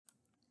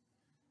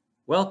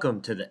Welcome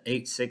to the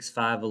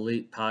 865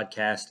 Elite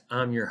Podcast.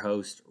 I'm your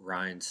host,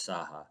 Ryan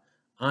Saha.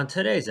 On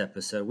today's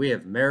episode, we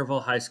have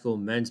Maryville High School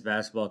men's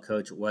basketball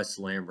coach Wes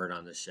Lambert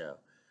on the show.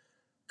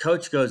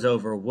 Coach goes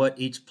over what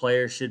each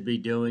player should be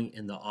doing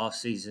in the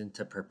offseason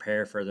to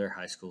prepare for their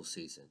high school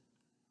season.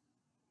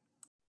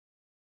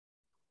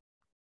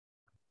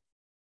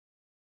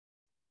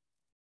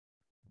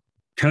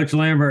 Coach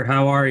Lambert,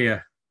 how are you?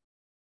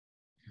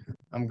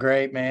 I'm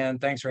great, man.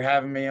 Thanks for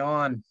having me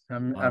on.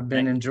 I've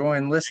been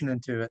enjoying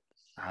listening to it.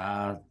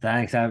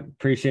 Thanks. I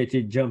appreciate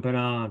you jumping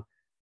on.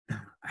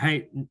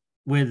 Hey,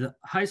 with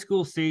high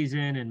school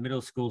season and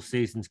middle school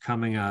seasons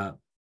coming up,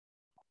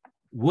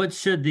 what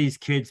should these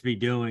kids be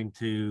doing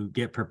to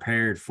get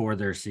prepared for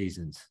their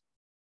seasons?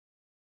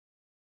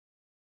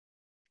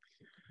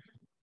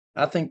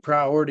 I think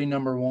priority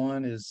number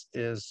one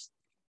is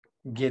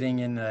getting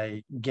in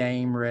a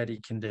game ready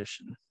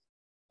condition.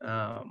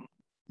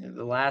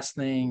 The last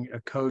thing a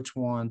coach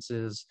wants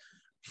is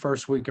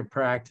first week of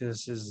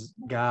practice is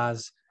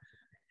guys,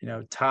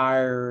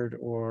 tired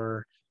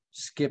or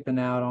skipping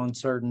out on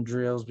certain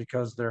drills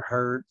because they're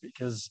hurt.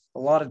 Because a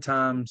lot of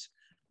times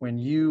when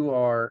you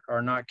are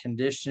not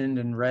conditioned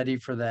and ready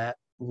for that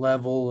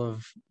level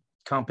of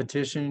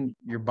competition,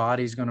 your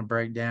body's going to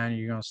break down.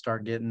 You're going to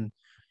start getting,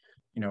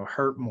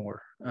 hurt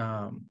more.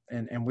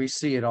 And we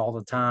see it all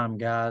the time.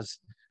 Guys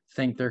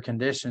think they're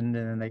conditioned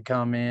and then they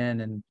come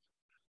in and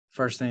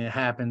first thing that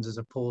happens is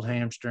a pulled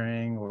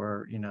hamstring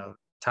or,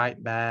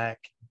 tight back.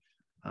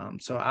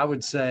 So I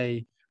would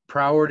say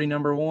priority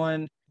number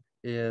one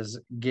is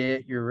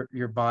get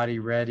your body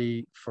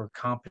ready for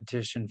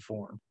competition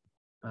form.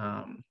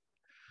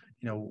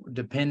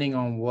 Depending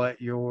on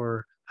what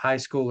your high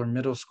school or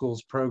middle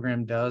school's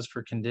program does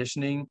for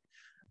conditioning,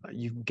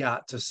 you've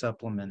got to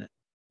supplement it.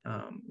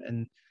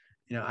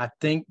 I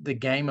think the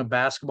game of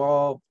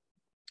basketball,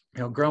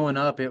 growing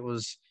up, it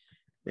was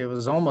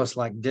almost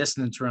like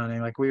distance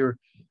running. I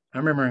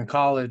remember in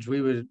college,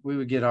 we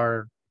would get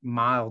our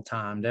mile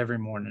timed every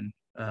morning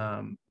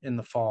in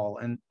the fall.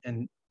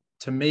 And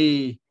to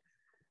me,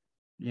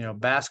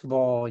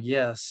 basketball,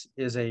 yes,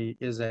 is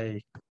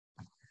a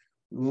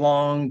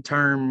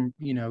long-term,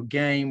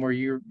 game where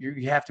you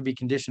have to be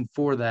conditioned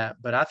for that.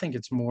 But I think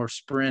it's more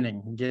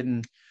sprinting,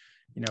 getting,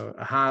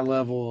 a high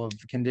level of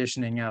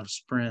conditioning out of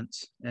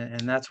sprints.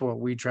 And that's what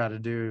we try to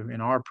do in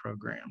our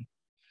program.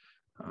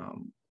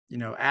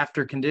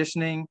 After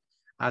conditioning,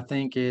 I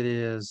think it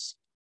is,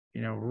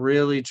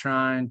 really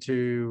trying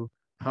to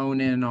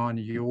hone in on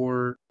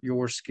your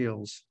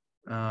skills.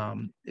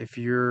 If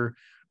you're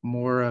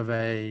more of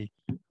a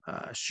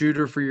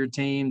shooter for your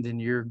team, then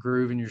you're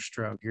grooving your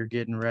stroke. You're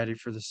getting ready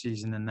for the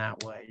season in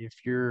that way. If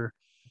you're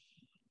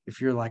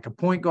like a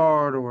point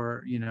guard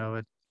or,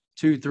 a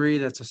 2-3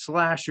 that's a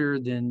slasher,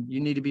 then you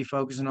need to be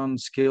focusing on the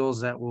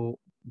skills that will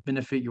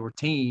benefit your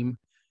team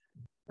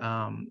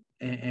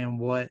and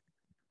what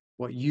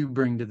you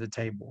bring to the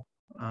table.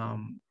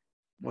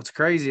 What's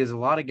crazy is a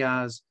lot of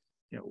guys,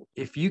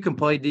 if you can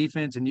play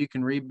defense and you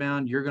can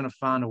rebound, you're going to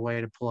find a way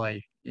to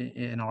play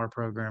in our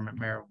program at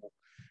Maryville.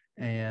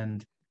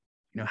 And,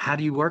 how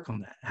do you work on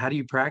that? How do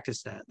you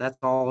practice that? That's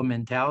all a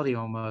mentality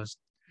almost.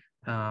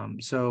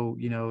 So,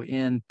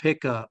 in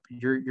pickup,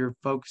 you're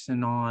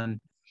focusing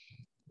on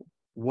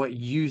what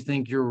you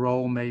think your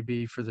role may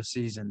be for the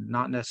season,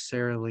 not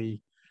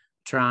necessarily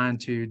trying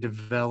to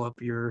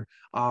develop your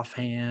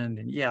offhand.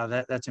 And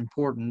yeah, that's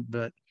important,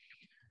 but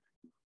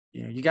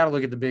you got to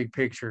look at the big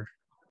picture.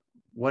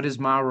 What is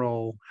my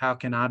role? How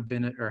can I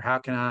how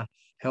can I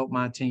help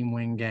my team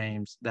win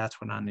games? That's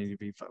what I need to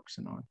be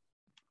focusing on.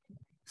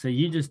 So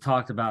you just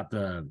talked about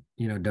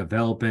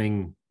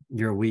developing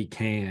your weak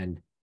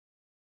hand.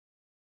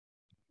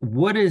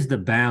 What is the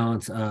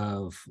balance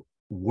of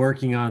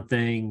working on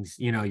things,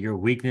 your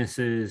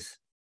weaknesses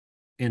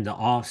in the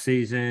off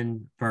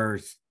season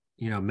versus,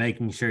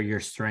 making sure your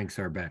strengths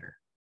are better?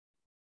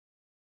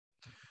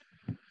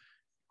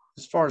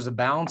 As far as the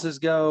balances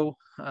go,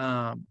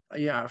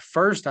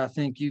 first I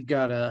think you've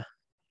got to,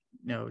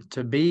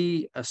 to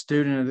be a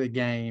student of the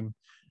game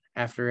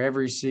after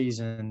every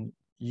season,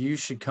 you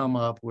should come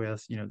up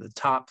with, the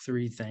top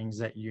 3 things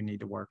that you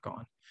need to work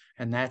on.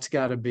 And that's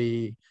got to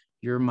be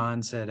your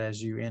mindset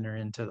as you enter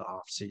into the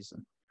off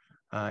season.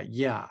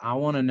 I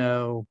want to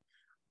know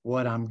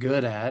what I'm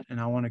good at and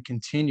I want to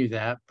continue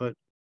that, but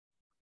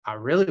I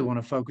really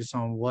want to focus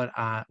on what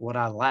I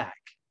lack.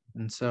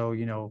 And so,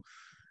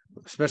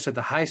 especially at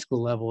the high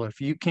school level,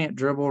 if you can't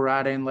dribble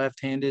right and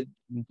left-handed,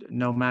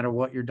 no matter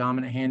what your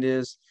dominant hand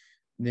is,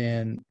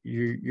 then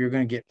you're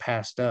going to get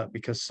passed up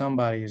because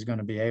somebody is going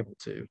to be able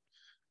to.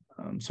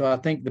 So I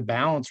think the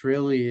balance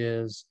really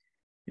is,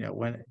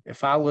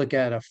 if I look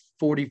at a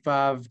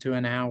 45 to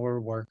an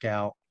hour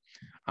workout,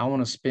 I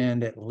want to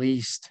spend at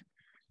least,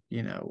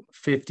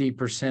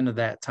 50% of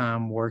that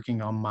time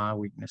working on my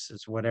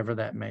weaknesses, whatever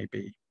that may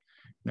be.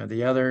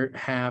 The other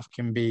half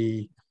can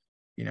be,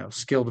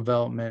 skill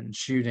development and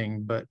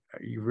shooting, but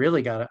you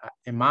really got to,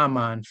 in my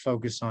mind,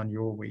 focus on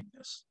your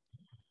weakness.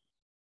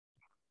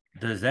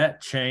 Does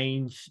that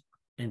change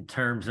in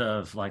terms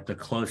of the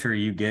closer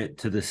you get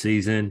to the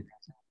season?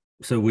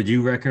 So would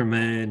you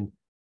recommend,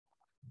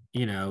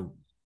 you know,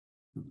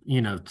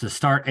 to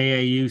start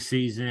AAU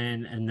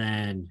season and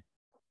then,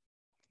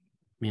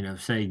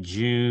 say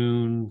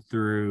June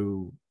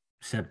through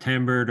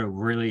September to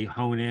really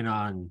hone in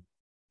on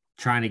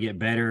trying to get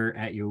better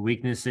at your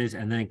weaknesses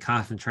and then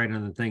concentrate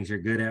on the things you're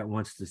good at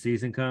once the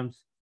season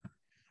comes?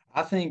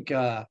 I think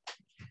the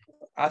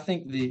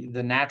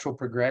natural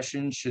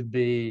progression should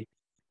be,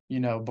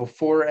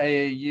 before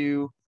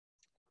AAU,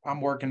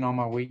 I'm working on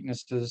my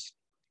weaknesses,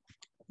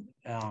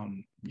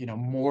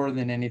 more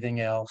than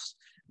anything else.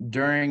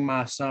 During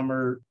my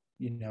summer,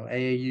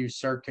 AAU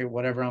circuit,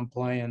 whatever I'm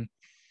playing,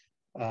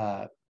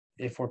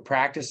 if we're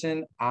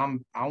practicing, I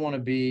want to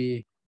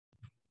be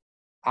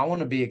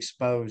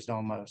exposed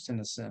almost in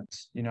a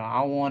sense.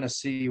 I want to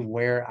see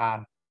where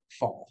I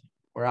fall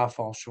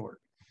short.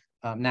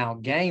 Now,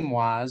 game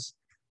wise,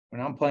 when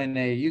I'm playing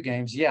AAU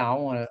games, yeah, I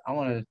want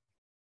to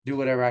do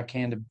whatever I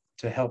can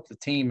to help the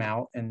team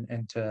out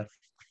and to,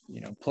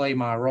 play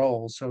my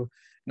role. So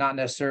not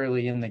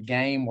necessarily in the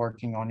game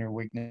working on your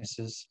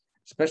weaknesses,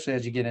 especially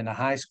as you get into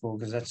high school,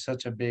 because that's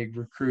such a big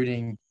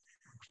recruiting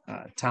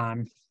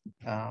time.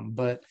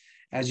 But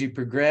as you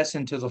progress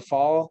into the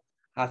fall,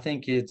 I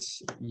think it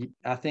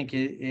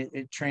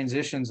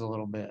transitions a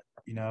little bit.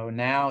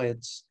 Now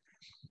it's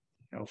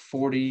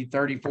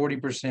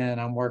 40%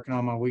 I'm working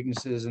on my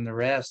weaknesses, and the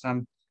rest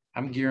I'm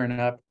gearing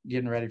up,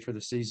 getting ready for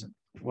the season.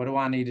 What do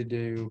I need to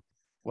do?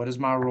 What is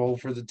my role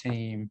for the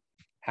team?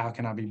 How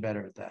can I be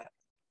better at that?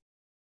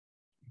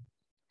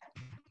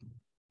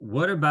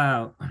 What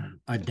about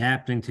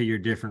adapting to your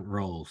different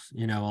roles?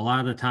 A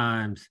lot of the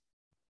times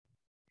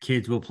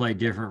kids will play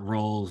different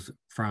roles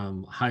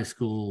from high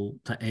school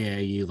to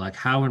AAU. Like,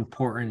 how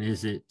important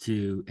is it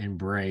to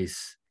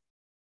embrace,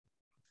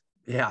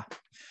 Yeah,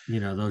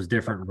 those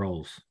different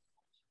roles?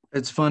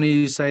 it's funny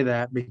you say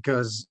that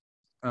because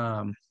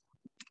um,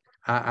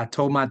 I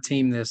told my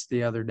team this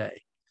the other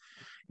day.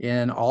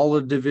 In all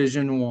of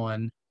Division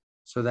One,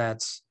 so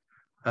that's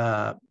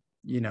uh,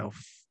 you know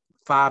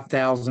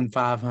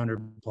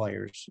 5,500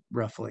 players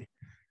roughly.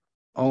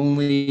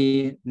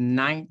 Only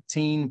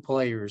 19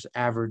 players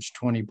average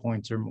 20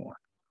 points or more.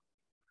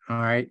 All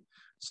right.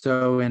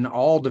 So in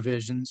all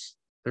divisions,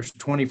 there's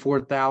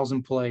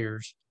 24,000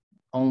 players,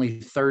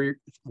 only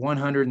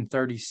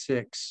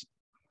 136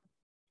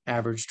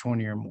 average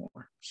 20 or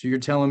more. So you're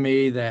telling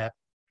me that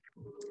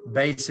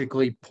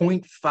basically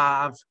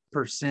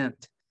 0.5%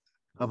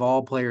 of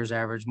all players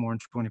average more than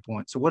 20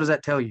 points. So what does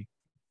that tell you?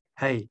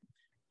 Hey,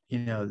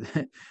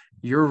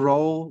 your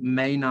role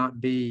may not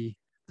be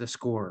the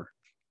scorer.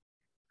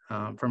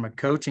 From a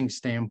coaching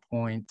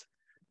standpoint,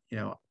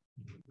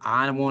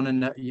 I want to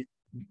know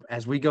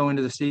as we go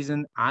into the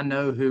season, I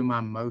know who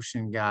my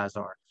motion guys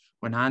are.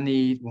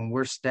 When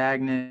we're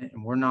stagnant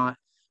and we're not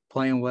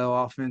playing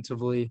well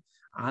offensively,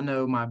 I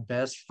know my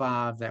best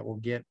five that will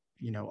get,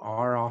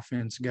 our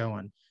offense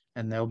going,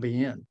 and they'll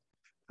be in.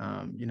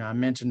 I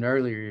mentioned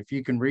earlier, if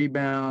you can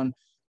rebound,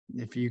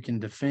 if you can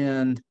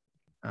defend,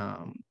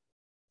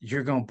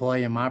 you're going to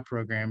play in my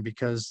program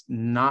because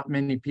not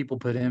many people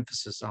put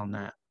emphasis on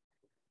that.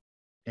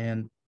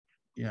 And,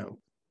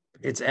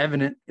 it's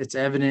evident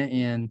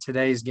in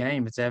today's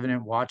game. It's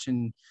evident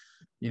watching,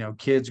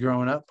 kids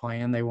growing up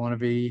playing. They want to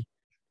be,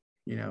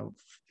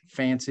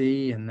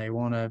 fancy, and they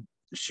want to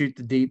shoot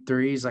the deep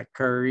threes like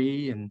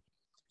Curry,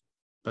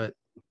 but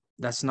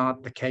that's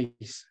not the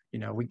case.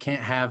 We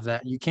can't have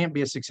that. You can't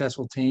be a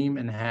successful team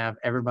and have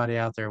everybody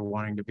out there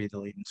wanting to be the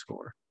leading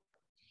scorer.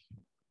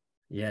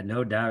 Yeah,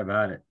 no doubt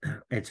about it.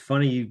 It's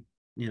funny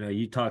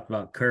you talked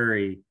about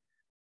Curry.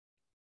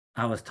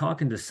 I was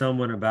talking to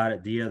someone about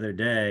it the other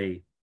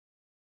day,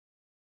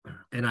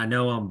 and I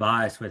know I'm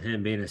biased with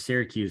him being a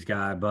Syracuse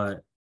guy,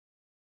 but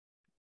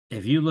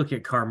if you look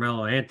at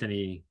Carmelo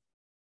Anthony,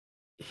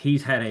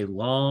 he's had a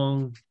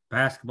long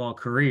basketball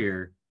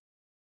career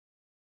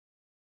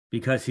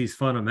because he's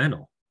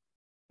fundamental.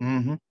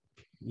 Mm-hmm.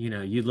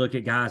 You look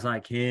at guys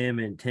like him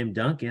and Tim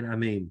Duncan. I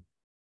mean,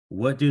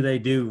 what do they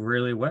do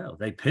really well?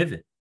 They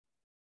pivot.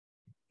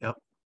 Yep.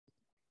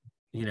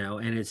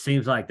 And it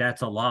seems like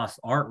that's a lost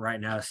art right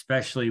now,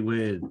 especially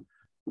with,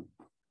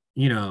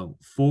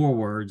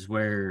 forwards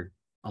where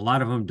a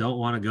lot of them don't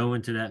want to go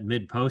into that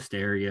mid post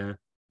area.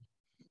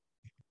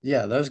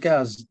 Yeah, those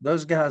guys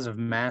have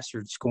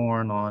mastered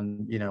scoring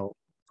on,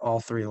 all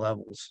three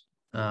levels.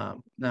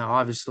 Now,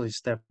 obviously,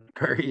 Steph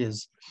Curry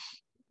is,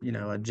 a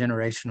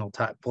generational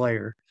type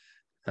player.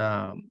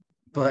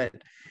 But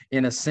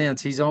in a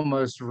sense, he's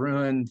almost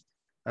ruined,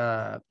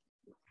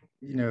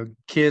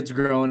 kids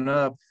growing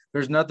up.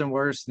 There's nothing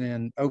worse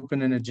than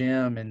opening a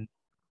gym and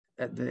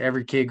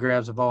every kid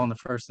grabs a ball and the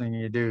first thing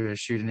you do is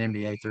shoot an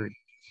NBA three.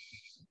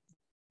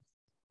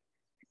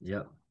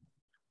 Yep.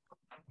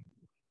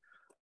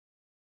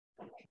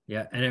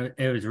 Yeah, and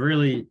it was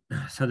really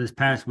so this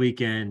past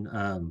weekend,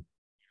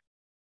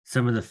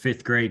 some of the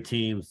fifth grade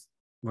teams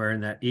were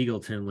in that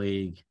Eagleton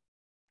League,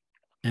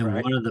 and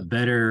Right. one of the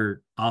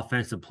better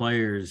offensive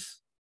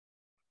players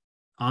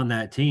on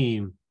that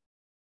team,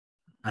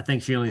 I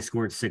think she only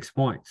scored 6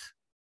 points.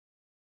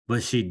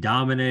 but she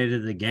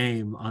dominated the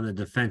game on the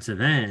defensive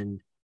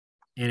end.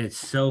 And it's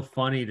so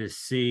funny to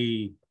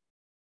see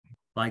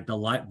like the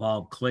light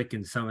bulb click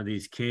in some of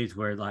these kids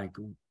where like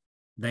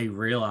they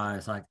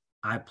realize like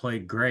I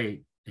played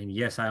great. And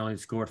yes, I only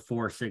scored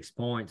 4 or 6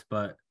 points,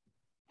 but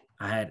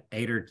I had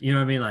 8 or, you know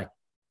what I mean? Like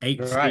 8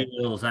 Right.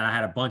 steals and I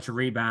had a bunch of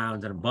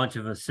rebounds and a bunch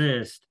of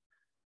assists.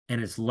 And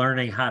it's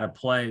learning how to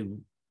play,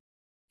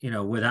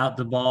 without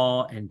the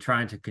ball and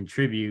trying to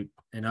contribute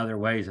in other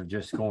ways of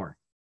just scoring.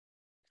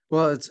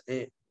 Well,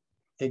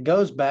 it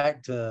goes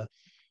back to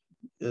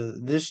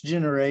this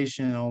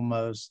generation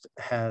almost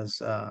has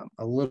a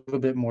little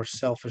bit more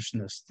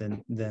selfishness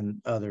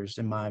than others,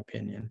 in my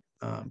opinion.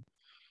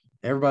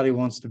 Everybody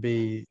wants to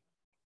be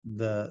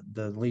the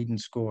leading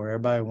scorer.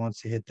 Everybody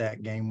wants to hit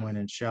that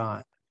game-winning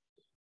shot,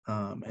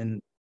 and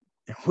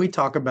we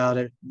talk about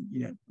it,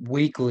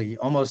 weekly,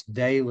 almost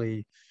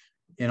daily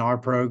in our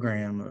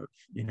program of,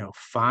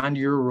 find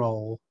your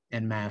role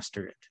and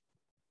master it.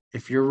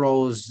 If your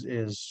role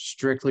is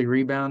strictly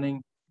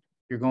rebounding,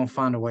 you're going to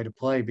find a way to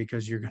play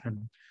because you're going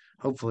to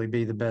hopefully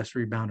be the best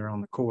rebounder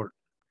on the court.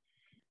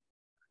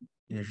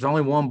 There's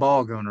only one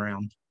ball going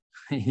around.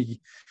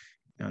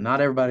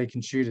 Not everybody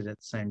can shoot it at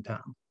the same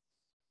time.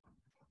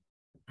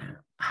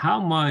 How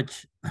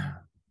much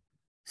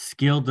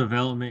skill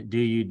development do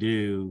you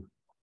do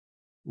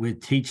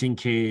with teaching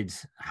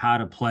kids how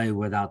to play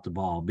without the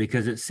ball?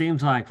 Because it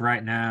seems like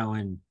right now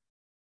in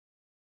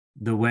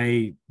the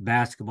way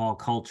basketball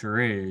culture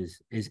is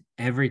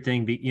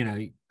everything,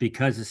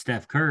 because of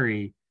Steph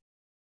Curry,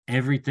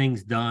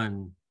 everything's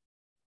done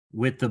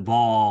with the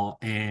ball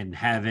and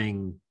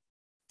having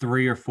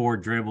 3 or 4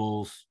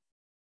 dribbles,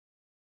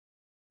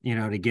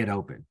 to get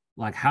open.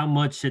 Like how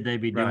much should they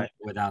be doing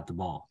without the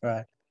ball?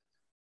 Right.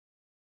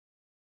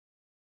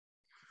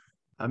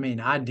 I mean,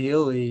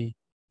 ideally,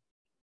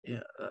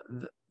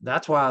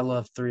 that's why I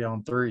love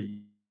 3-on-3.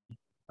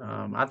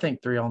 I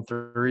think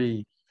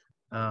 3-on-3,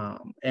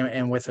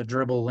 and with a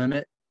dribble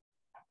limit,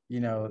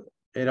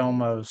 it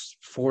almost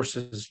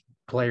forces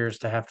players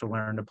to have to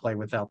learn to play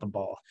without the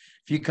ball.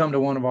 If you come to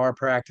one of our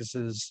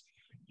practices,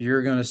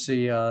 you're going to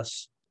see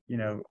us,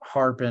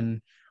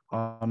 harping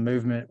on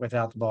movement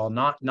without the ball,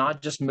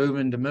 not just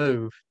moving to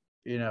move,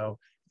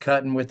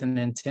 cutting with an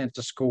intent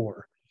to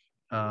score.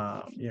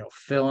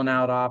 Filling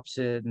out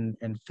opposite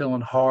and filling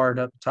hard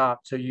up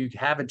top so you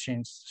have a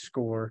chance to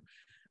score.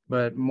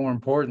 But more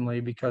importantly,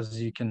 because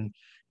you can,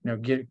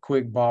 get a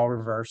quick ball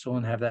reversal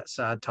and have that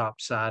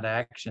side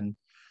action.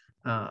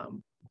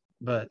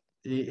 But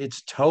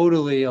it's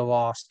totally a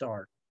lost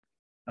art.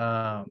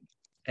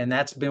 And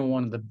that's been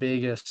one of the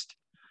biggest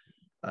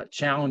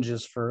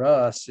challenges for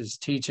us is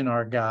teaching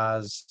our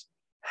guys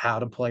how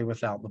to play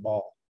without the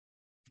ball.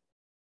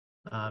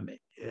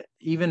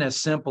 Even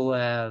as simple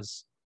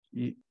as,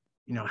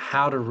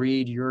 how to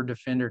read your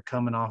defender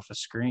coming off a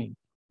screen.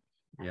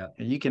 Yeah.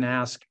 And you can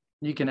ask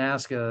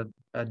a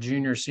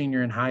junior,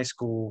 senior in high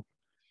school,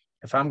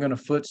 if I'm going to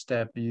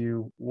footstep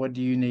you, what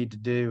do you need to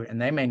do? And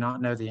they may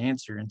not know the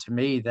answer. And to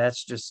me,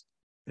 that's just,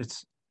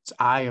 it's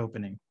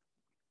eye-opening,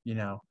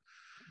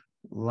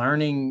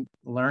 learning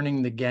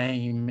the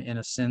game in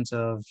a sense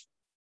of,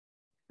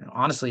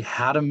 honestly,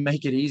 how to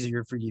make it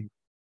easier for you.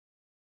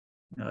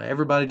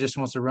 Everybody just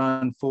wants to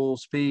run full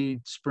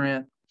speed,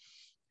 sprint,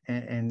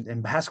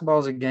 and basketball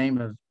is a game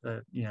of,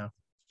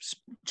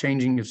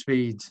 changing of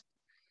speeds.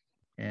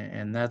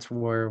 And that's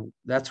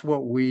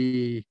what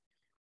we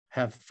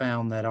have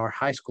found that our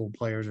high school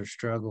players are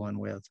struggling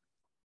with.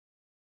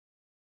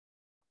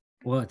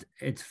 Well,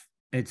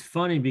 it's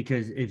funny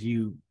because if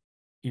you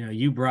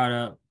brought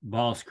up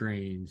ball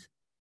screens,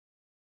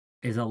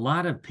 is a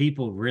lot of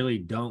people really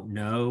don't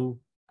know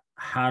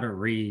how to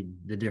read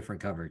the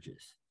different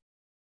coverages.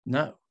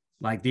 No.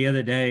 Like the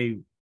other day,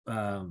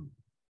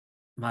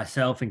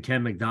 myself and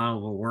Ken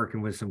McDonald were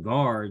working with some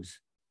guards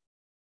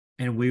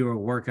and we were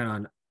working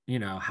on,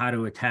 how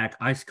to attack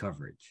ice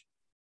coverage.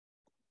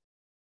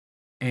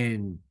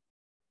 And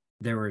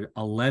there were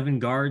 11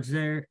 guards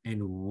there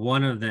and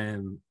one of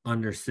them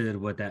understood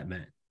what that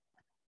meant.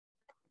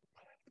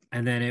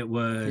 And then it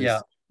was,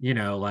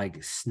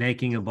 like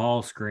snaking a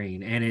ball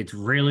screen. And it's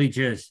really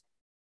just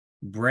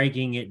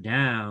breaking it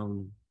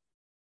down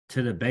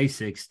to the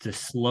basics to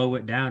slow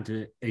it down,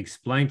 to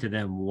explain to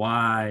them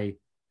why,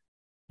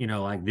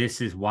 like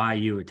this is why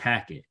you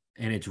attack it.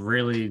 And it's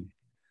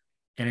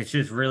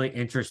just really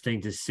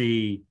interesting to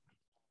see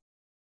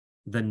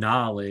the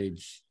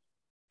knowledge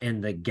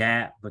and the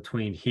gap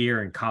between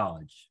here and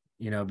college,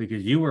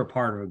 because you were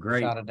part of a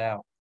great, without a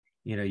doubt,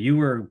 you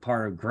were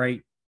part of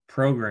great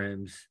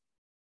programs.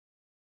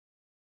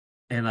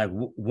 And like,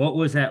 what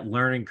was that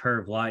learning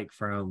curve like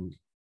from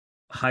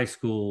high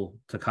school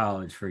to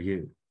college for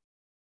you?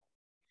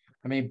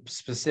 I mean,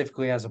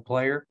 specifically as a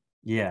player?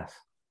 Yes.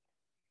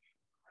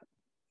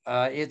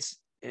 It's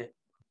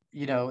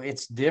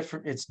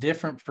different. It's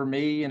different for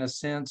me in a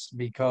sense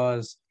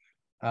because,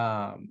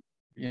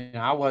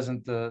 I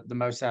wasn't the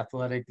most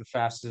athletic, the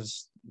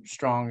fastest,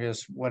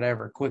 strongest,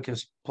 whatever,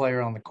 quickest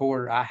player on the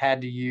court. I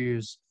had to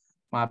use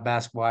my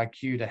basketball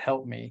IQ to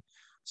help me.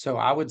 So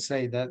I would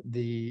say that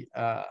the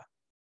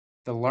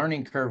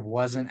learning curve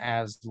wasn't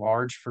as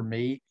large for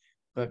me,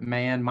 but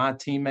man, my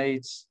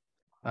teammates,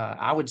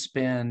 I would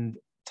spend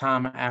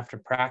time after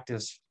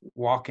practice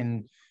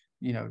walking,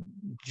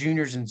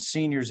 juniors and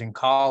seniors in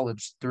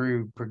college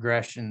through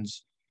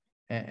progressions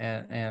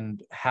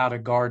and how to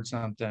guard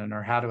something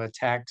or how to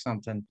attack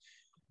something.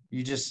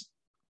 You just,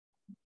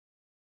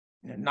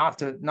 not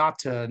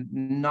to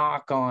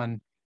knock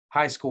on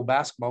high school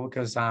basketball,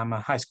 because I'm a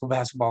high school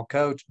basketball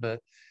coach, but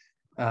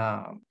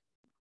um,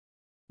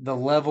 the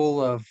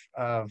level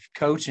of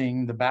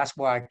coaching, the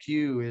basketball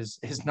IQ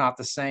is not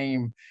the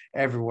same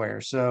everywhere.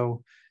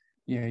 So,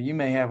 you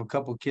may have a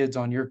couple of kids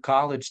on your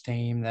college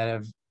team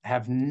that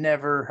have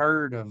never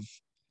heard of,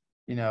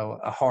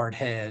 a hard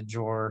hedge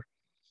or,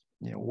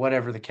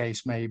 whatever the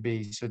case may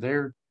be. So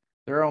they're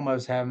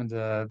almost having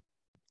to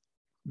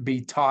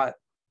be taught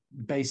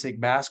basic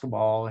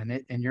basketball,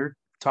 and you're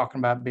talking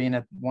about being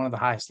at one of the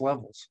highest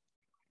levels.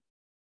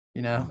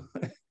 You know,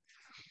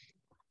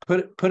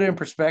 put it in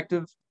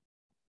perspective.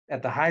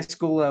 At the high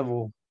school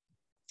level,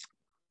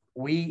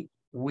 we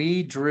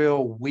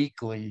drill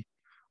weekly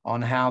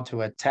on how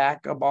to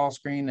attack a ball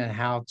screen and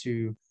how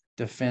to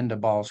defend a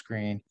ball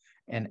screen,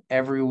 and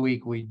every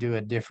week we do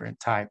a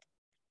different type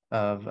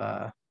of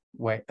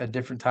way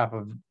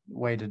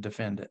to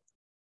defend it.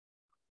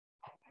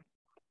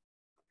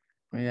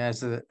 I mean, as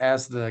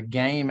the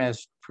game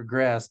has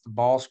progressed, the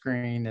ball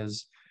screen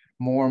is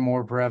more and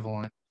more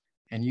prevalent,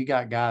 and you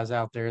got guys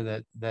out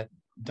there that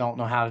don't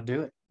know how to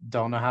do it,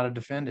 don't know how to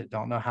defend it,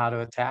 don't know how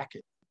to attack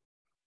it.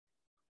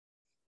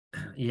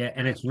 Yeah,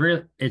 and it's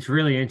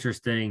really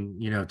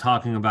interesting,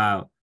 talking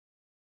about,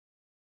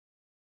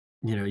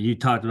 you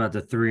talked about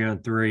the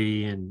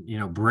 3-on-3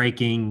 and,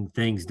 breaking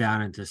things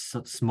down into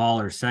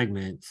smaller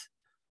segments.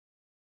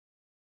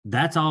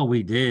 That's all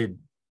we did,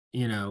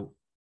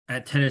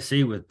 at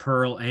Tennessee with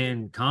Pearl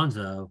and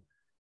Conzo,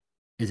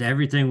 is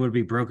everything would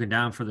be broken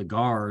down for the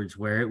guards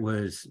where it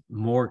was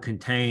more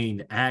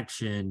contained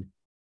action,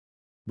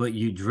 but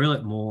you drill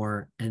it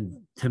more.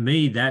 And to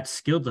me, that's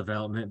skill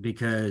development,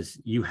 because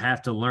you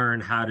have to learn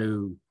how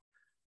to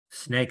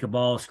snake a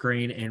ball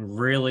screen and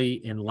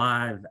really in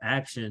live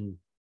action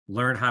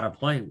learn how to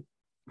play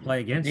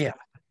against it.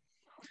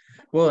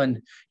 Well,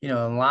 and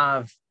in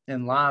live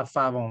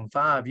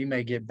 5-on-5, you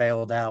may get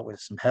bailed out with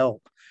some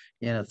help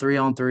in a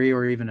 3-on-3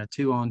 or even a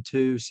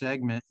 2-on-2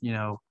 segment.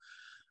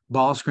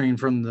 Ball screen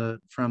from the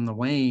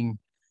wing,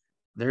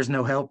 there's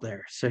no help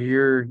there. So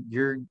you're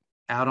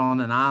out on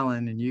an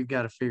island, and you've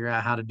got to figure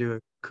out how to do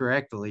it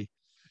correctly.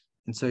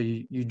 And so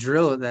you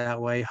drill it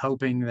that way,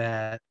 hoping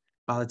that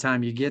by the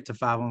time you get to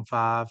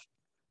 5-on-5,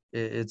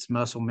 it's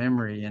muscle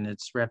memory and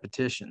it's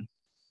repetition.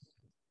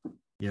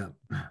 Yeah.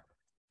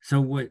 So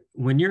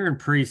when you're in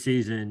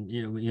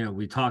preseason,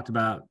 we talked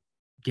about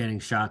getting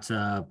shots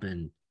up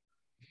and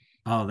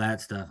all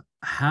that stuff.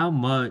 How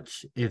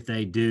much, if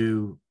they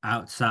do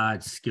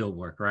outside skill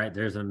work, right?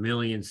 There's a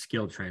million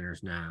skill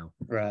trainers now.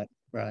 Right.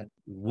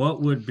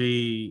 What would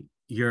be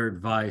your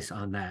advice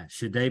on that?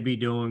 Should they be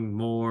doing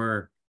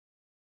more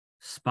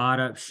spot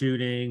up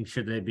shooting?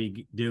 Should they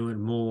be doing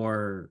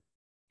more,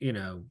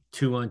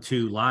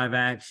 2-on-2 live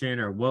action?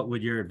 Or what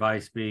would your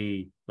advice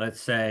be,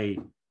 let's say,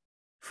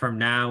 from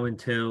now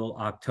until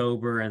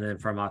October and then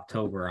from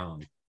October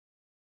on?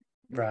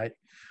 Right.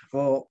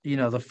 Well,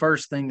 the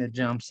first thing that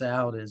jumps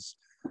out is,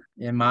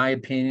 in my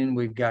opinion,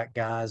 we've got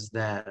guys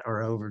that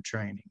are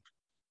overtraining.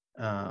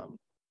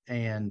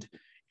 And,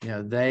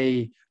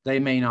 they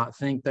may not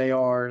think they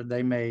are.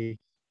 They may,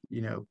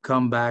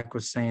 come back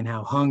with saying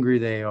how hungry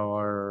they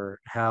are, or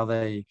how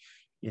they,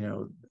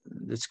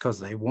 it's because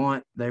they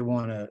want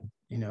to,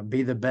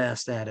 be the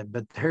best at it.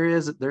 But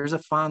there's a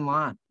fine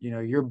line.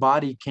 Your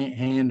body can't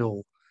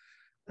handle,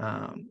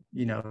 going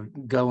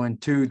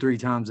 2-3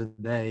 times a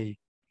day,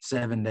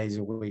 7 days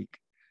a week.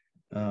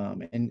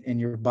 And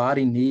your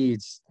body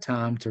needs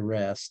time to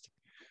rest.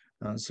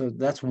 So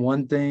that's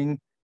one thing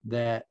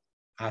that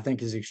I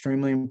think is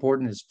extremely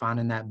important, is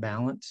finding that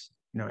balance.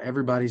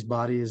 Everybody's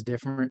body is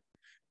different.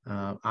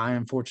 I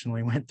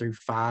unfortunately went through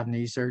 5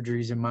 knee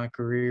surgeries in my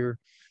career.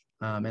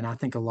 And I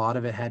think a lot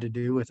of it had to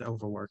do with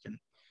overworking.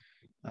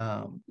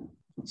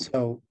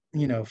 So,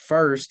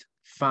 first,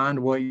 find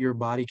what your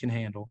body can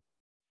handle.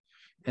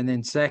 And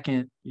then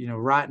second,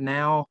 right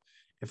now,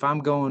 if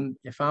I'm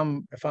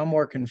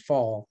working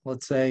fall,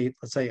 let's say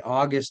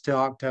August to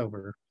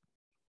October,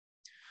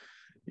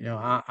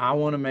 I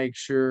want to make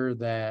sure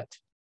that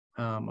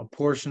a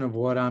portion of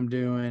what I'm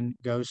doing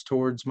goes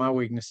towards my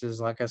weaknesses,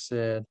 like I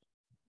said.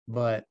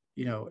 But,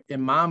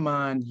 in my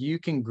mind, you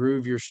can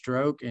groove your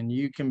stroke and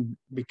you can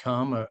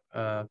become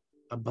a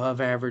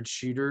above average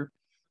shooter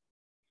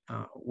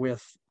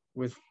with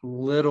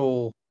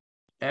little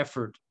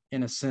effort,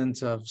 in a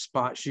sense of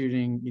spot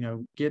shooting,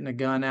 getting a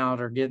gun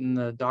out or getting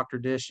the Dr.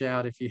 Dish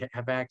out if you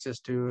have access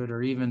to it,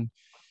 or even,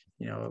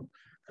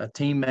 a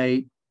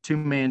teammate.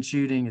 2-man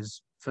shooting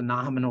is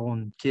phenomenal,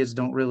 and kids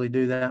don't really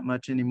do that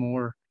much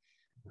anymore.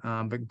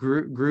 But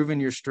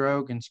grooving your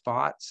stroke and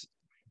spots,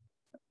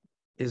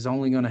 is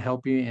only going to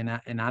help you.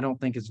 And I don't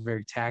think it's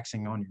very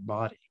taxing on your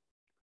body.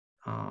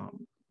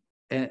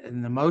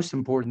 And the most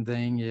important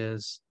thing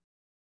is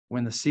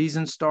when the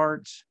season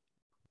starts,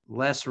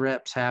 less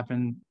reps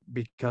happen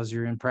because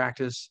you're in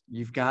practice.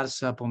 You've got to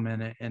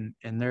supplement it.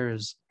 And there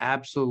is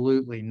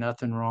absolutely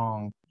nothing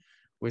wrong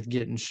with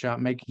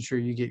making sure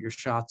you get your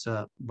shots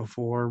up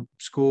before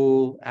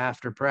school,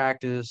 after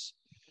practice,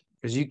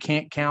 because you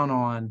can't count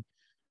on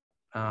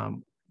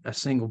a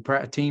single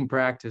team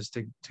practice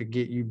to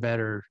get you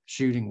better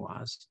shooting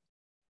wise.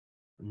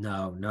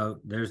 No,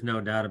 there's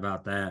no doubt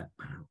about that.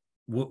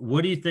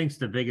 What do you think's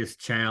the biggest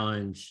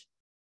challenge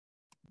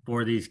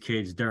for these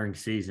kids during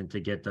season to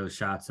get those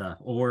shots up?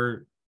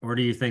 Or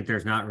do you think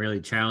there's not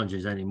really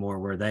challenges anymore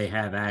where they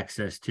have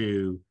access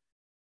to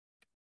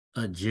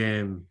a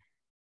gym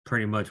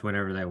pretty much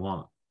whenever they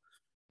want?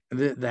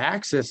 The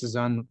access is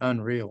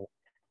unreal.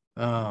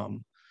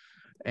 And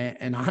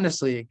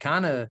honestly, it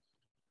kind of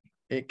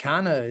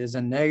is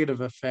a negative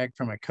effect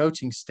from a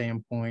coaching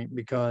standpoint,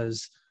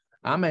 because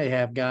I may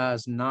have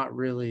guys not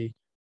really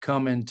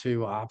come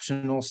into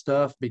optional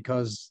stuff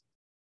because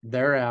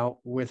they're out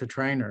with a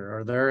trainer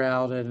or they're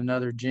out at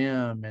another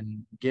gym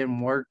and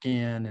getting work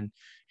in. And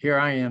here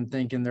I am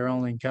thinking they're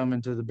only coming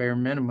to the bare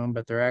minimum,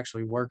 but they're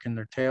actually working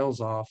their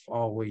tails off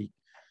all week.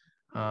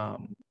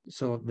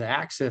 So the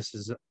access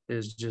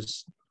is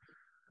just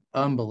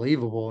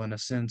unbelievable in a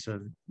sense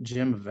of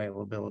gym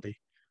availability.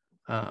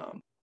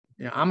 I'm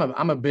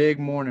a big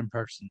morning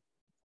person.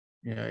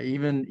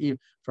 Even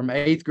from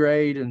 8th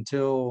grade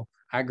until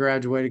I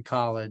graduated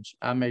college,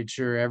 I made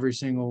sure every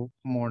single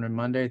morning,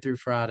 Monday through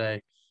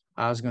Friday,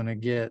 I was going to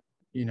get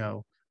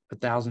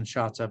 1,000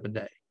 shots up a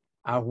day.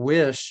 I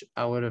wish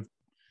I would have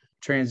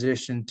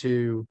transitioned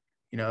to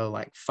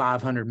like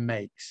 500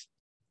 makes.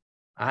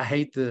 I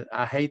hate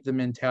the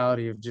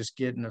mentality of just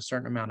getting a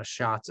certain amount of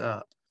shots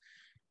up.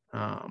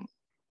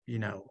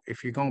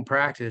 If you're going to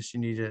practice,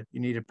 you need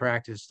to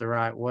practice the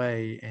right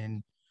way,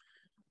 and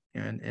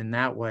in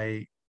that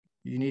way,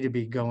 you need to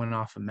be going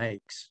off of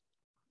makes.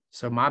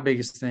 So my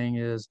biggest thing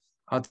is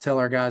I'll tell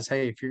our guys,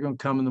 hey, if you're going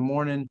to come in the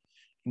morning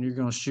and you're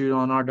going to shoot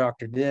on our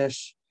Dr.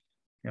 Dish,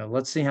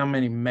 let's see how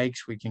many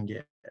makes we can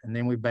get, and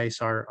then we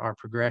base our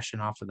progression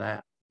off of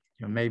that.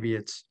 Maybe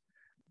it's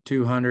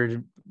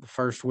 200 the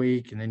first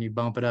week, and then you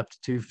bump it up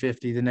to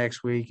 250 the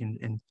next week,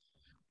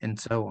 and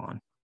so on.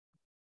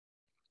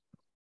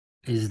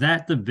 Is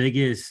that the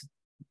biggest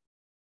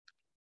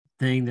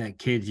thing that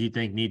kids you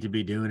think need to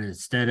be doing,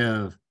 instead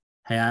of,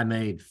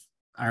 hey,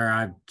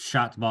 I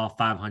shot the ball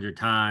 500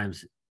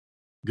 times,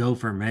 go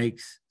for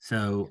makes?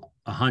 So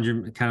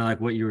 100, kind of like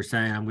what you were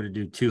saying, I'm going to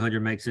do 200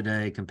 makes a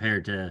day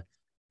compared to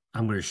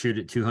I'm going to shoot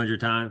it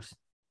 200 times.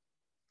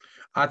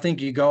 I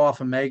think you go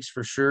off of makes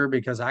for sure,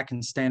 because I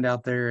can stand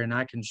out there and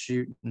I can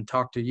shoot and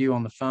talk to you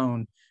on the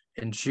phone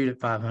and shoot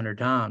it 500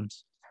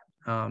 times.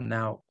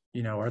 Now,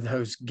 are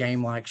those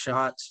game-like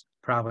shots?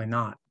 Probably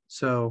not.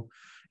 So,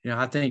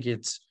 I think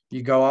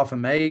you go off of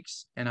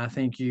makes, and I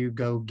think you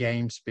go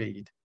game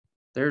speed.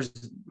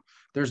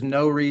 There's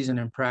no reason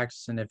in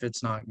practicing if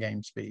it's not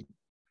game speed.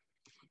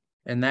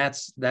 And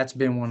that's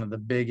been one of the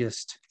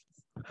biggest,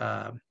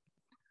 I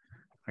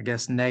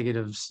guess,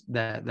 negatives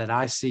that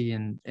I see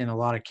in a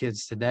lot of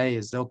kids today,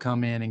 is they'll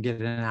come in and get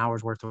an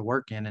hour's worth of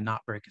work in and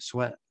not break a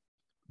sweat.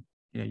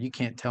 You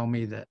can't tell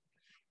me that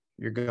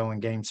you're going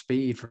game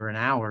speed for an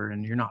hour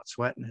and you're not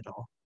sweating at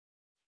all.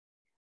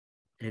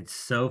 It's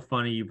so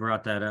funny you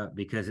brought that up,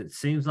 because it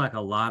seems like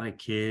a lot of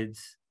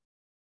kids,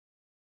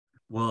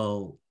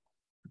 well,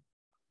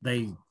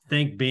 they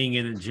think being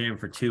in a gym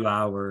for 2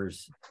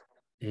 hours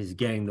is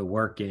getting the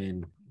work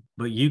in,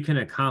 but you can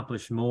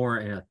accomplish more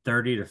in a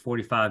 30 to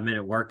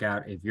 45-minute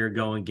workout if you're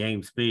going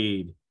game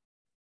speed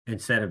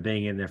instead of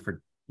being in there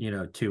for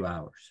 2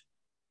 hours.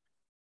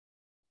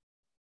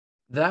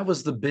 That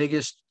was the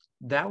biggest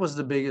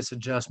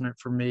adjustment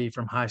for me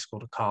from high school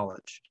to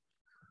college.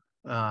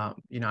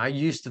 I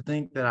used to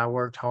think that I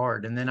worked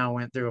hard, and then I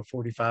went through a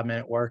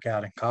 45-minute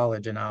workout in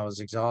college and I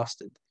was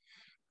exhausted.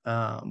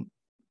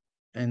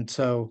 And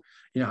so,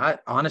 I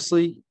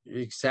honestly,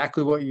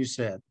 exactly what you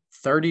said,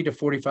 30 to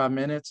 45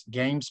 minutes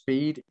game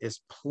speed is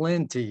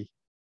plenty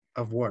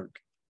of work.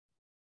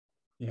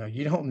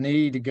 You don't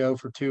need to go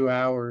for 2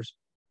 hours,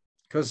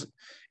 because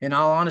in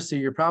all honesty,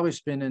 you're probably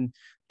spending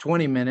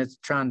 20 minutes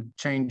trying to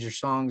change your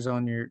songs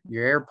on your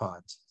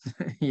AirPods,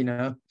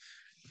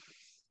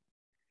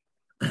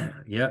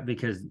 Yeah,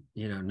 because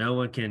no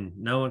one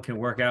can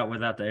work out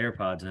without the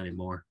AirPods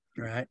anymore.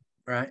 Right.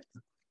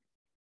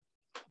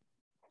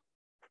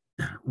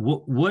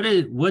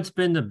 What's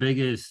been the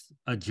biggest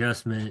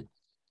adjustment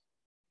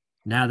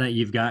now that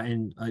you've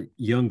gotten a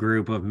young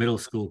group of middle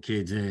school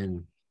kids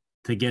in,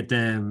 to get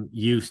them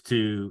used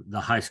to the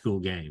high school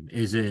game?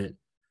 Is it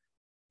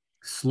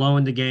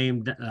slowing the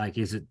game? Like,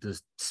 is it the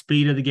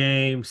speed of the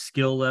game,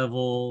 skill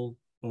level,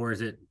 or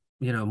is it,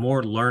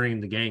 more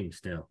learning the game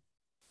still?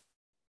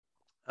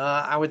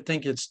 I would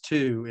think it's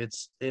two.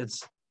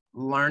 It's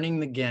learning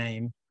the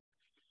game.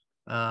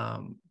 We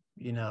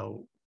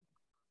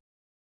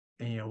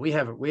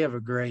have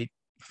a great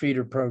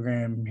feeder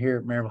program here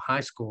at Maryville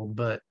High School,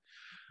 but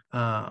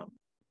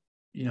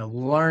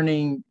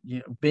learning,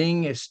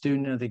 being a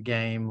student of the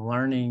game,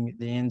 learning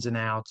the ins and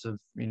outs of,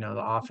 the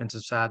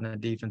offensive side and the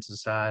defensive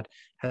side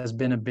has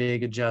been a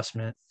big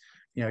adjustment.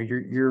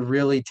 You're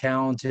really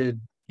talented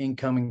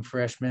incoming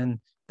freshmen.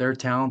 They're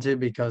talented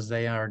because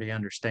they already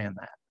understand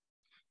that.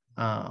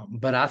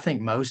 But I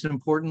think most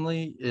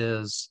importantly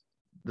is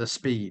the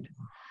speed.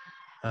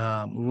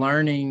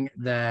 Learning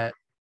that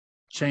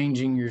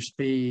changing your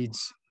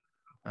speeds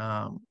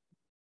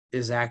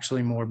is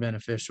actually more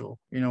beneficial.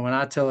 When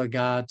I tell a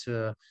guy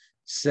to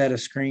set a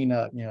screen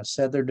up,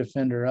 set their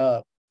defender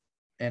up,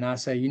 and I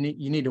say you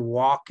need to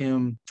walk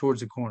him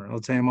towards the corner.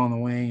 Let's say I'm on the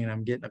wing and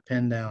I'm getting a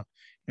pin down.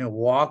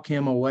 Walk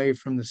him away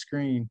from the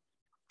screen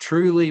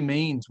truly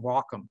means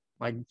walk him.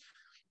 Like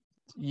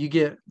you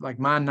get like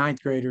my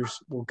ninth graders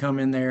will come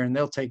in there and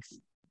they'll take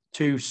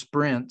 2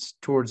 sprints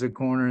towards the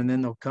corner and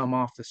then they'll come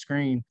off the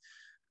screen.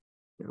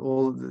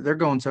 Well, they're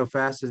going so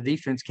fast the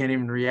defense can't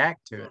even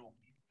react to it.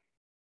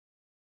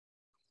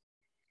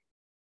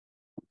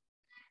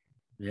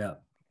 Yeah.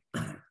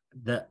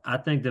 I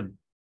think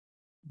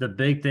the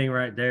big thing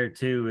right there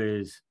too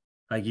is,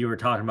 like you were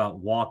talking about,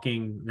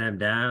 walking them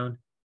down.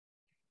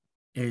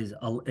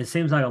 It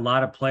seems like a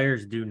lot of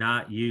players do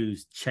not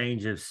use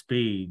change of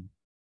speed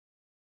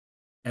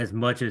as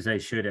much as they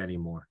should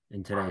anymore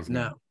in today's game.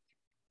 No.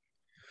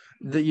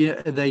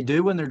 They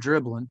do when they're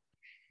dribbling.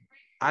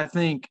 I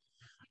think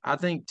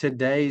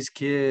today's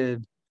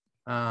kid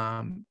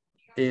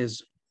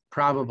is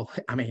probably,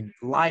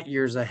 light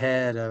years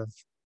ahead of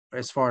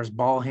as far as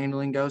ball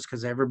handling goes,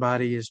 because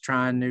everybody is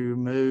trying new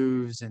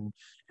moves and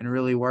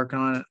really working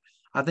on it.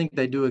 I think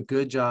they do a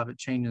good job at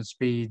changing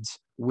speeds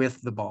with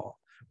the ball,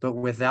 but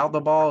without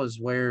the ball is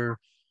where,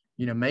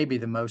 maybe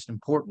the most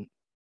important.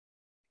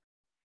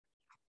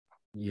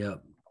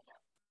 Yep.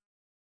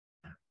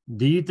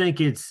 Do you think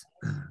it's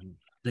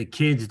the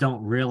kids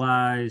don't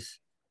realize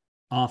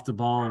off the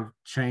ball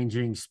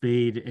changing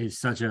speed is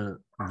such a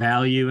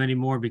value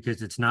anymore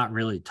because it's not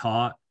really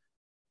taught?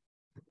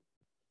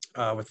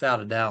 Without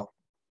a doubt.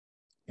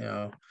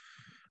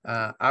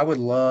 I would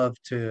love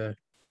to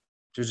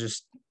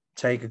just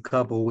take a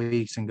couple of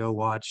weeks and go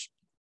watch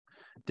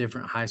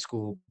different high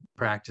school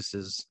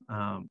practices,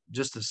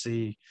 just to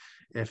see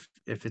if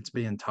it's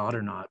being taught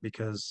or not,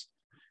 because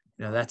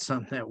that's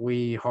something that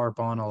we harp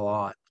on a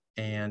lot,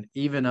 and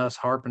even us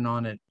harping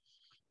on it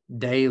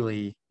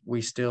daily,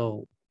 we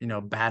still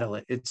battle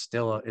it. It's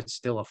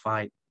still a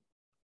fight.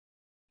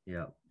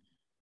 Yeah.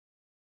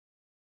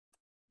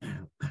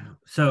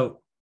 So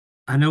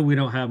I know we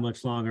don't have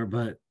much longer,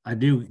 but I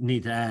do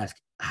need to ask,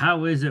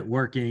 how is it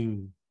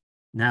working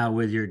now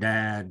with your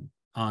dad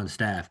on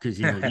staff? Because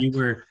you've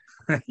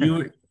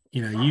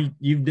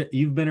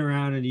been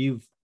around and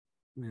you've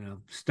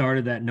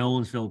started that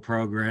Nolensville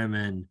program,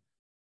 and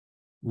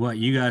what,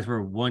 you guys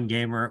were one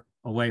gamer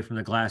away from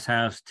the glass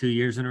house 2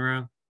 years in a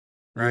row,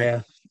 right?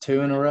 Yeah,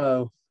 2 in a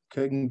row.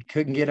 Couldn't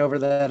get over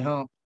that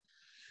hump.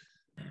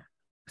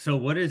 So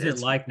what is it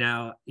like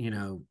now,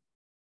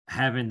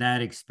 having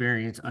that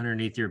experience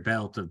underneath your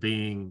belt of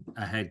being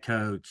a head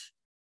coach,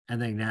 and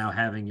then now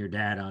having your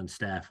dad on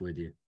staff with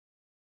you?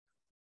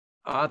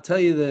 I'll tell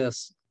you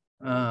this.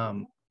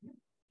 I'm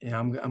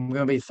going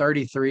to be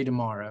 33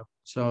 tomorrow.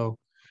 So,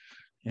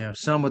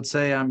 some would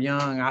say I'm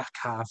young. I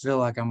feel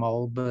like I'm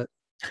old, but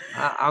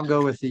I'll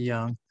go with the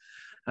young.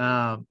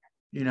 I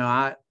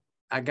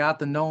got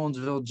the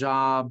Nolensville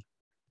job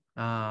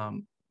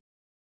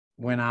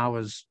when I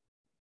was,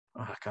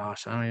 I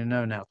don't even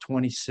know now,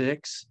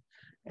 26.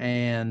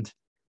 And,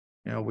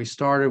 we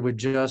started with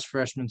just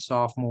freshmen,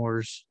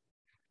 sophomores,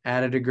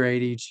 added a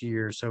grade each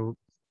year. So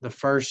the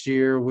first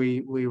year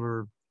we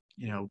were,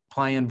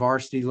 playing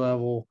varsity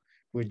level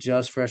with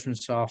just freshmen,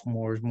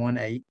 sophomores, won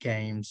 8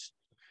 games.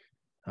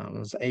 It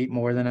was 8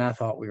 more than I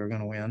thought we were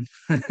going to win.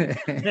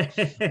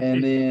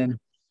 And then,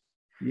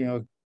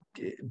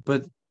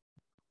 but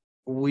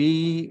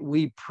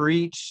we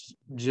preached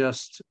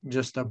just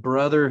a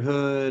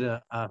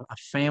brotherhood, a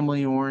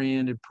family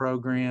oriented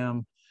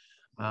program.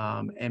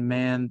 And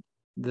man,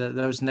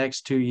 those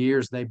next 2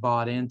 years they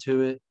bought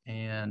into it,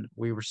 and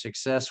we were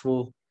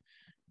successful.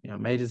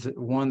 Made it,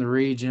 won the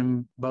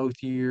region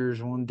both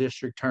years, won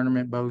district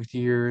tournament both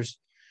years.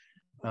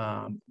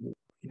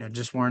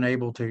 Just weren't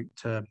able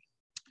to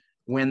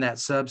win that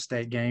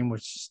sub-state game,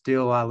 which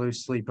still I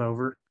lose sleep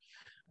over.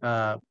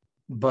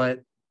 But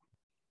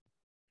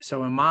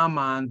so in my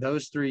mind,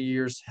 those 3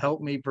 years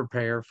helped me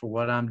prepare for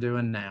what I'm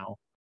doing now.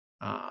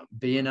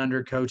 Being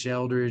under Coach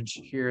Eldridge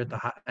here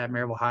at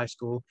Maryville High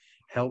School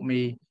helped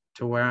me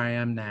to where I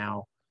am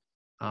now.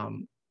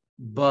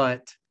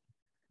 But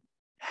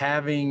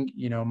having,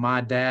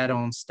 my dad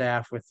on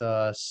staff with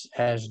us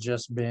has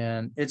just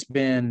been, it's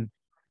been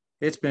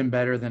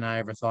better than I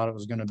ever thought it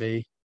was going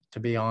to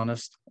be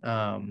honest.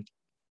 I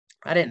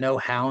didn't know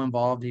how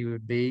involved he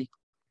would be.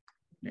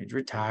 He's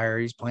retired.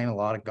 He's playing a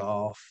lot of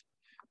golf.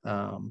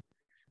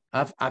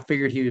 I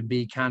figured he would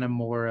be kind of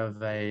more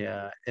of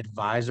a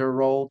advisor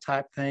role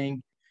type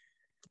thing.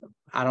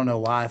 I don't know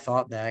why I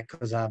thought that,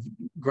 because I've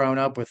grown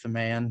up with the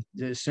man.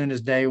 As soon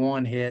as day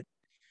one hit,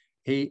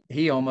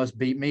 he almost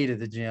beat me to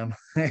the gym.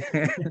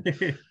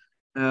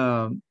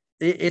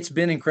 It's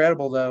been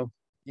incredible though,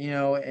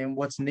 and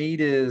what's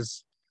neat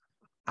is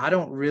I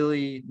don't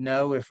really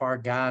know if our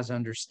guys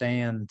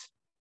understand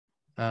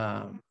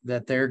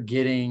that they're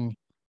getting,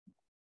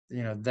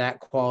 that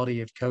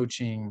quality of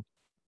coaching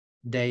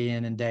day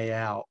in and day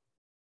out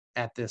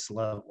at this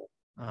level.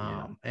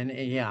 Yeah. And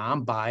yeah,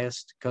 I'm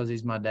biased because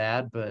he's my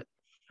dad, but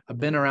I've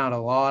been around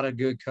a lot of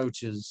good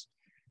coaches,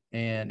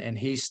 and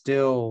he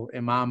still,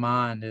 in my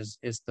mind, is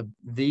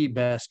the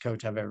best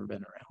coach I've ever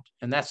been around.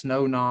 And that's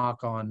no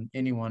knock on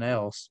anyone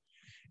else.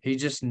 He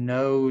just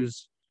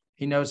knows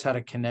how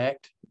to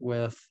connect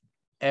with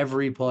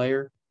every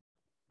player.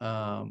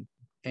 And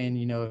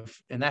and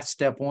that's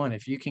step one.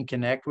 If you can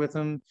connect with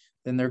them,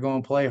 then they're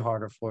going to play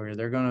harder for you.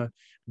 They're going to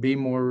be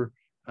more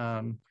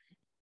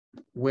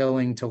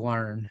willing to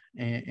learn,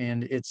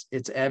 and it's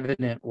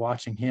evident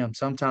watching him.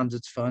 Sometimes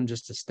it's fun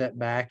just to step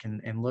back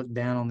and look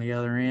down on the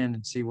other end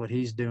and see what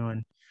he's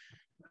doing,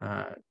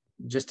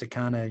 just to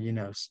kind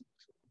of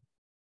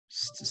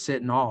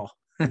sit in awe.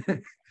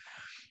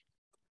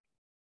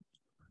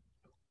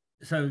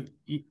 So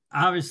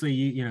obviously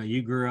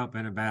you grew up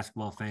in a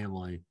basketball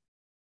family,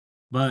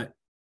 but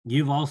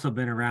you've also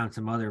been around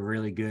some other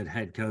really good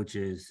head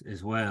coaches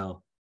as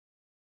well.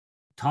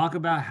 Talk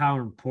about how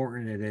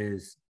important it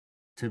is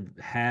to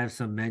have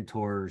some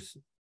mentors,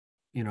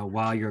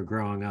 while you're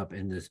growing up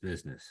in this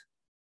business.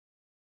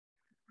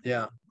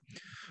 Yeah.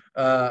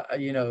 I'll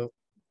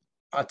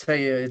tell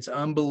you, it's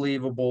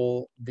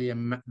unbelievable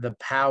the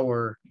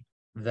power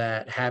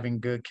that having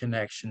good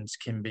connections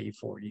can be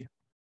for you.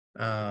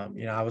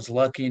 I was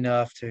lucky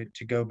enough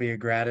to go be a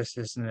grad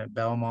assistant at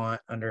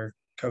Belmont under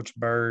Coach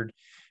Bird,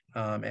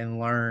 and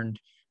learned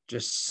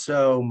just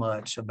so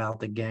much about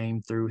the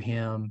game through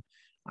him.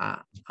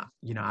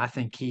 I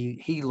think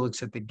he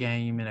looks at the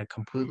game in a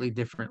completely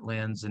different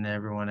lens than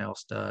everyone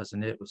else does,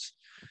 and it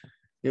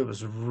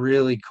was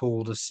really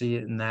cool to see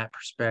it in that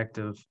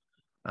perspective.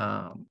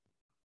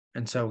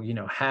 And so,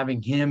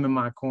 having him in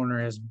my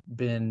corner has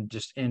been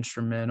just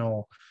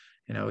instrumental.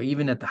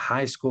 Even at the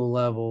high school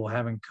level,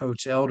 having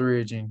Coach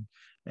Eldridge and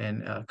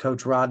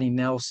Coach Rodney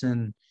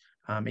Nelson,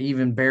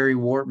 even Barry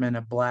Wortman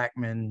at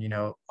Blackman,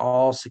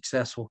 all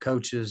successful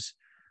coaches.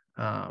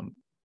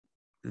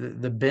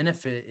 The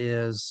benefit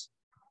is,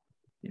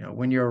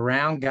 when you're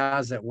around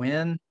guys that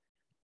win,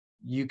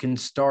 you can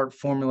start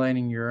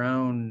formulating your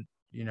own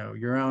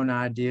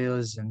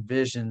ideas and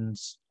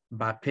visions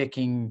by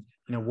picking,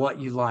 what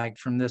you liked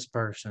from this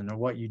person or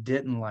what you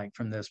didn't like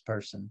from this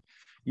person.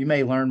 You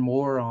may learn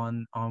more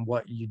on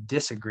what you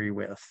disagree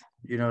with.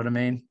 You know what I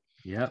mean?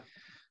 Yep.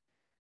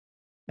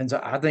 And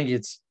so I think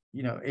it's,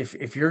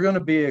 if you're going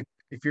to be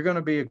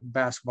a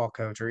basketball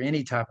coach or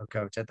any type of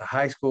coach at the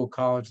high school,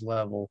 college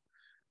level,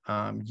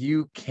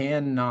 you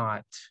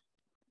cannot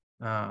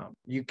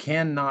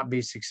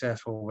be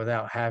successful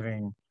without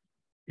having,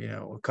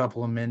 a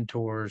couple of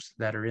mentors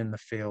that are in the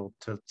field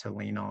to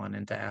lean on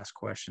and to ask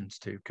questions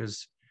to.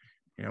 Because,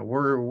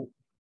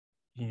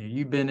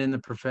 you've been in the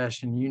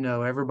profession,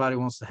 everybody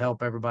wants to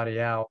help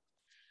everybody out.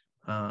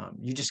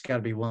 You just got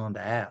to be willing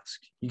to ask.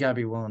 You got to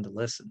be willing to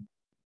listen.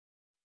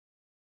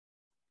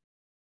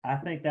 I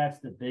think that's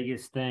the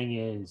biggest thing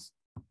is,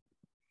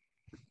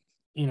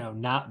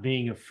 not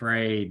being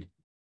afraid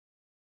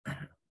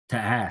to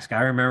ask.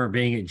 I remember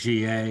being at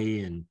GA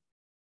and,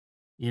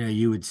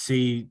 you would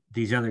see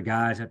these other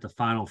guys at the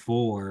Final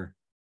Four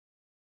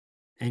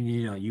and,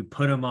 you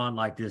put them on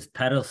like this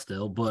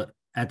pedestal, but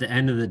at the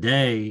end of the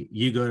day,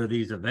 you go to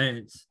these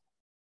events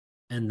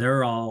and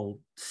they're all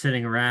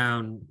sitting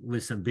around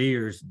with some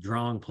beers,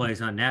 drawing plays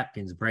on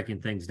napkins,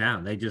 breaking things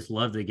down. They just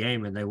love the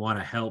game and they want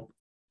to help,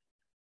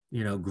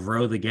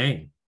 grow the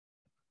game.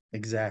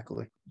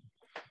 Exactly.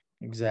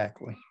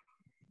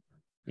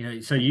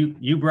 So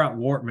you brought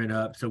Wortman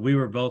up. So we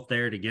were both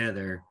there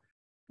together,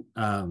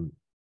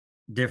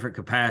 different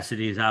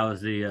capacities. I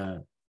was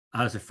the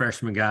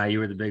freshman guy. You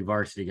were the big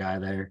varsity guy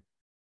there.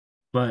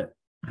 But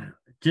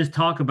just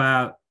talk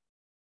about,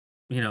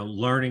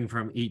 learning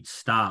from each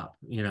stop.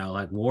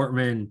 Like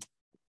Wortman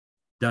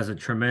does a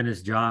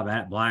tremendous job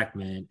at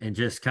Blackman, and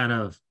just kind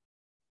of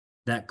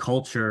that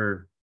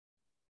culture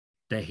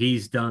that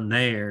he's done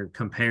there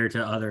compared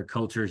to other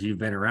cultures you've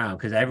been around,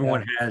 because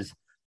everyone has,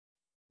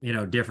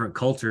 different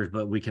cultures,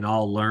 but we can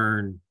all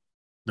learn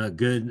the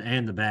good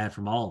and the bad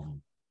from all of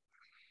them.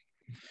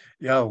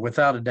 Yeah,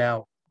 without a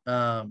doubt.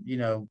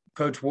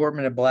 Coach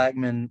Wortman at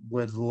Blackman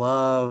would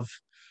love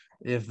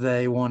if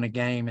they won a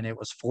game and it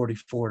was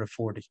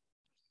 44-40.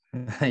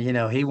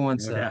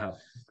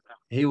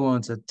 He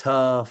wants a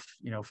tough,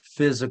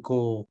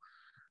 physical,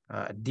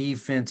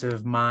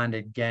 defensive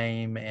minded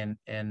game.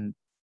 And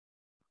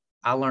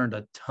I learned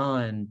a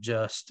ton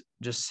just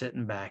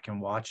sitting back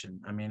and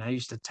watching. I mean, I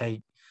used to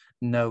take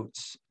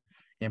notes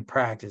in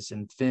practice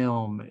and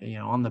film,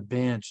 on the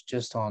bench,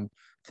 just on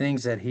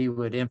things that he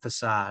would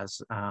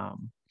emphasize.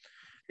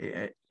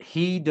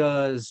 He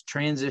does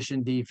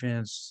transition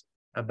defense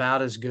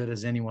about as good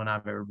as anyone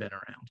I've ever been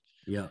around.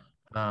 Yeah.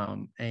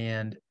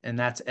 And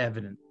that's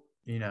evident,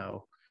 you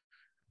know.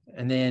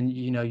 And then,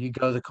 you know, you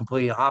go the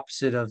complete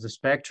opposite of the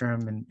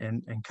spectrum,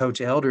 and Coach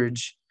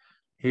Eldridge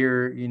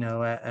here, you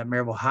know, at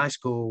Maryville High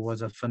School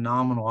was a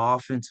phenomenal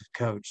offensive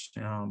coach.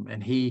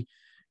 And he,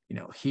 you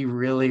know, he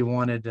really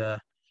wanted to,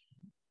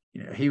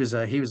 you know, he was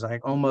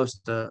like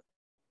almost a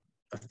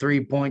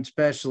 3-point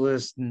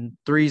specialist and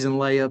threes and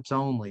layups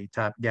only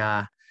type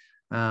guy,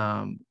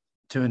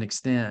 to an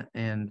extent.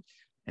 And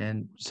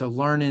so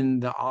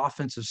learning the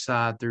offensive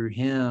side through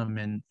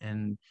him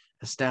and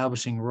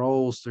establishing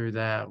roles through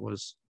that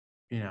was,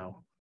 you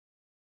know,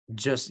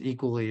 just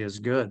equally as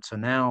good. So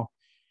now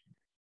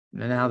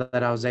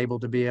that I was able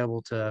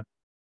to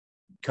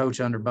coach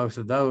under both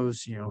of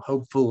those, you know,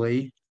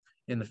 hopefully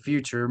in the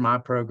future, my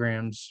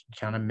programs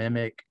kind of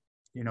mimic,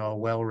 you know, a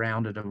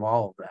well-rounded of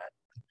all of that.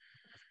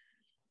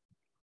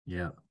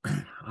 Yeah.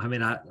 I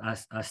mean,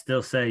 I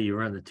still say you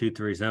run the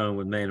 2-3 zone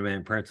with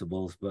man-to-man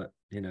principles, but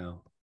you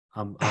know,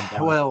 I'm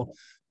well,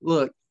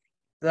 look,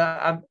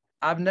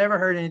 I've never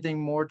heard anything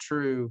more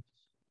true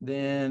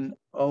than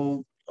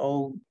old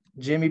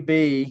Jimmy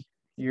B,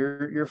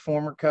 your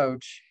former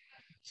coach.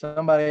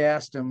 Somebody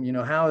asked him, you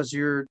know, how is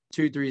your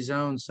 2-3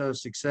 zone so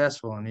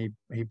successful? And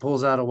he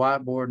pulls out a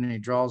whiteboard and he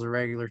draws a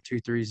regular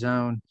 2-3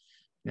 zone,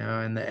 you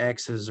know, and the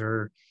X's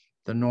are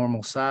the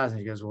normal size. And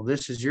he goes, well,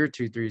 this is your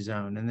 2-3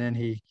 zone. And then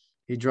he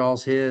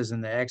draws his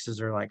and the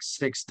X's are like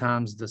 6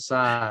 times the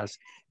size.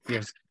 He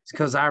goes, it's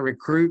because I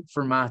recruit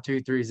for my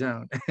 2-3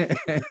 zone.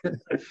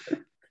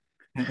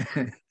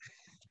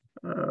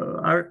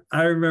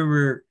 I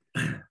remember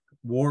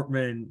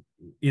Wortman,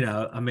 you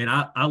know, I mean,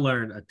 I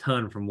learned a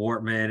ton from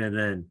Wortman, and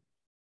then,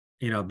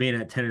 you know, being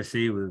at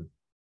Tennessee with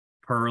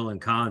Pearl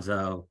and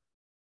Conzo,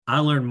 I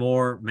learned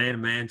more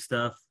man-to-man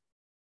stuff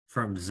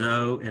from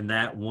Zoe in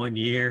that 1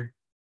 year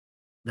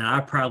than I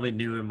probably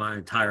knew in my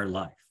entire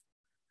life.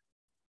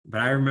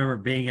 But I remember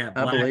being at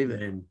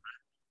Blackman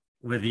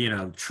with, you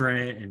know,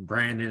 Trent and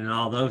Brandon and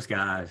all those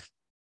guys.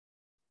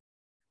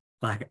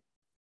 Like,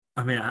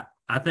 I mean,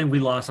 I think we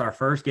lost our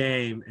first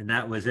game and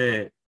that was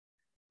it.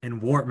 And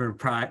Wortman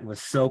probably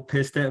was so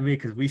pissed at me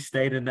because we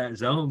stayed in that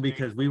zone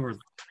because we were,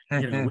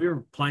 you know, we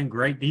were playing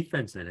great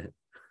defense in it.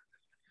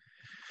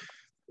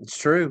 It's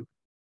true.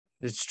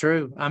 It's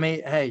true. I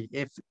mean, hey,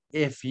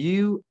 if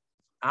you,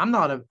 I'm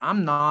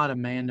not a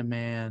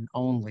man-to-man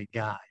only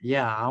guy.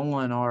 Yeah, I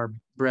want our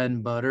bread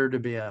and butter to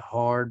be a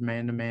hard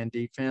man-to-man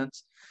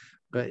defense.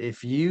 But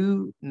if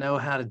you know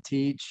how to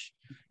teach,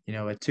 you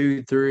know, a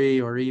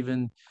 2-3 or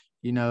even,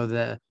 you know,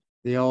 the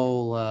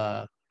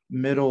old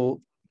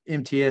middle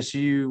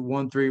MTSU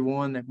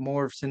 1-3-1 that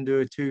morphs into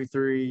a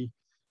 2-3.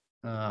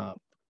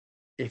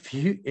 If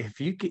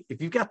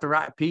you've got the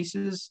right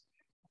pieces,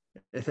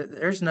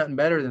 there's nothing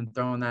better than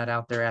throwing that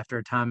out there after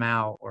a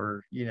timeout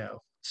or, you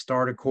know,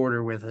 start a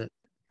quarter with it.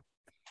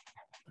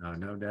 Oh,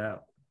 no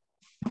doubt.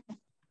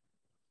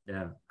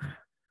 Yeah.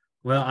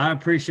 Well, I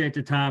appreciate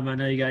the time. I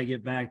know you got to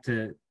get back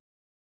to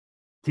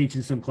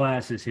teaching some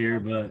classes here,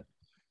 but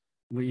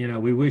we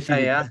wish you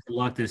the best of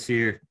luck this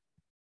year.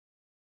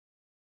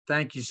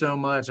 Thank you so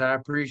much. I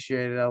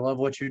appreciate it. I love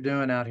what you're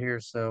doing out here.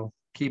 So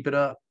keep it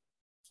up.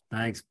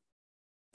 Thanks.